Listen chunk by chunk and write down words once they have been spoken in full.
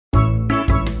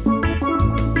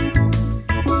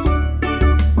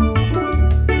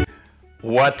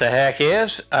What the heck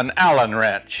is an Allen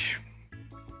wrench?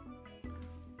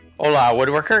 Hola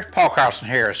woodworkers, Paul Carlson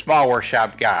here, small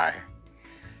workshop guy.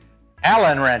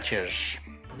 Allen wrenches,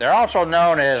 they're also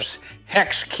known as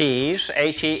hex keys,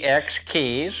 H-E-X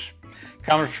keys.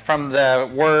 Comes from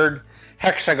the word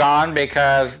hexagon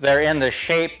because they're in the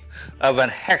shape of an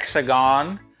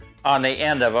hexagon on the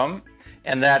end of them,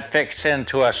 and that fits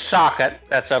into a socket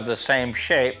that's of the same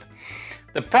shape.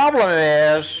 The problem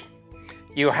is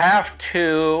you have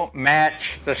to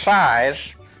match the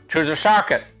size to the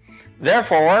socket.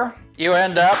 Therefore, you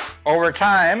end up over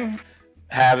time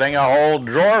having a whole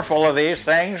drawer full of these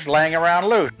things laying around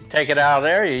loose. You take it out of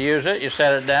there, you use it, you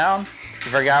set it down,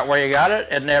 you forgot where you got it,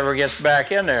 it never gets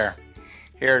back in there.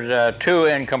 Here's 2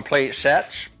 incomplete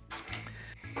sets.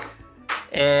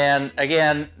 And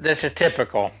again, this is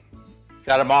typical.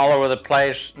 Got them all over the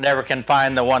place, never can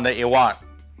find the one that you want.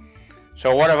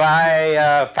 So what have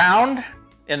I found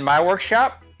in my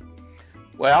workshop?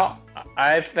 Well,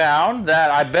 I found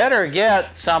that I better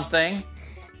get something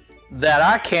that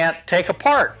I can't take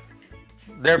apart.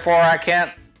 Therefore, I can't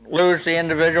lose the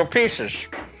individual pieces.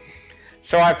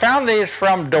 So I found these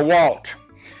from DeWALT.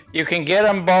 You can get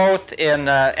them both in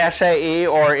SAE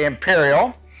or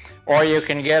Imperial, or you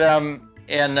can get them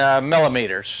in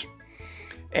millimeters.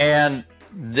 And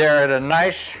they're in a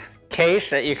nice case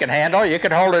that you can handle. You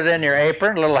can hold it in your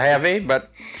apron, a little heavy,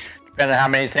 but depending on how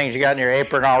many things you got in your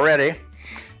apron already.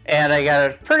 And they got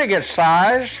a pretty good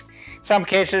size. Some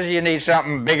cases you need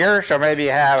something bigger, so maybe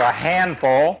you have a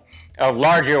handful of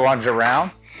larger ones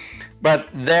around. But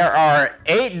there are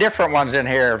 8 different ones in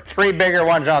here, 3 bigger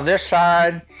ones on this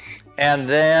side, and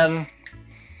then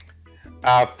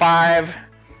 5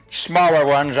 smaller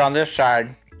ones on this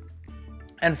side.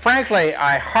 And frankly,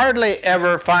 I hardly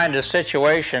ever find a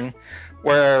situation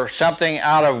where something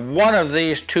out of one of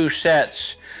these 2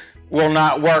 sets will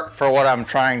not work for what I'm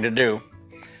trying to do.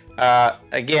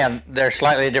 Again, they're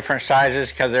slightly different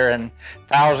sizes because they're in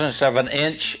thousandths of an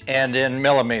inch and in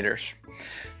millimeters.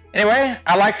 Anyway,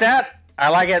 I like that. I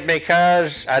like it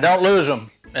because I don't lose them.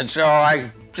 And so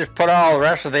I just put all the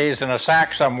rest of these in a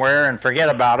sack somewhere and forget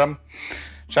about them.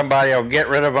 Somebody will get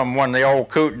rid of them when the old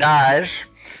coot dies.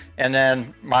 And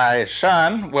then my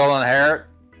son will inherit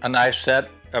a nice set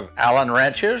of Allen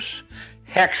wrenches,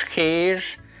 hex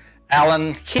keys,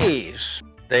 Allen keys.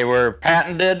 They were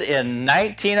patented in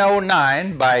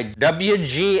 1909 by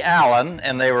W.G. Allen,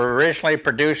 and they were originally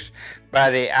produced by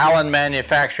the Allen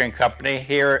Manufacturing Company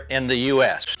here in the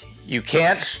U.S. You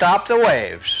can't stop the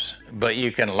waves, but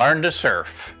you can learn to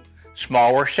surf.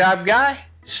 Small Workshop Guy,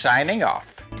 signing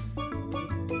off.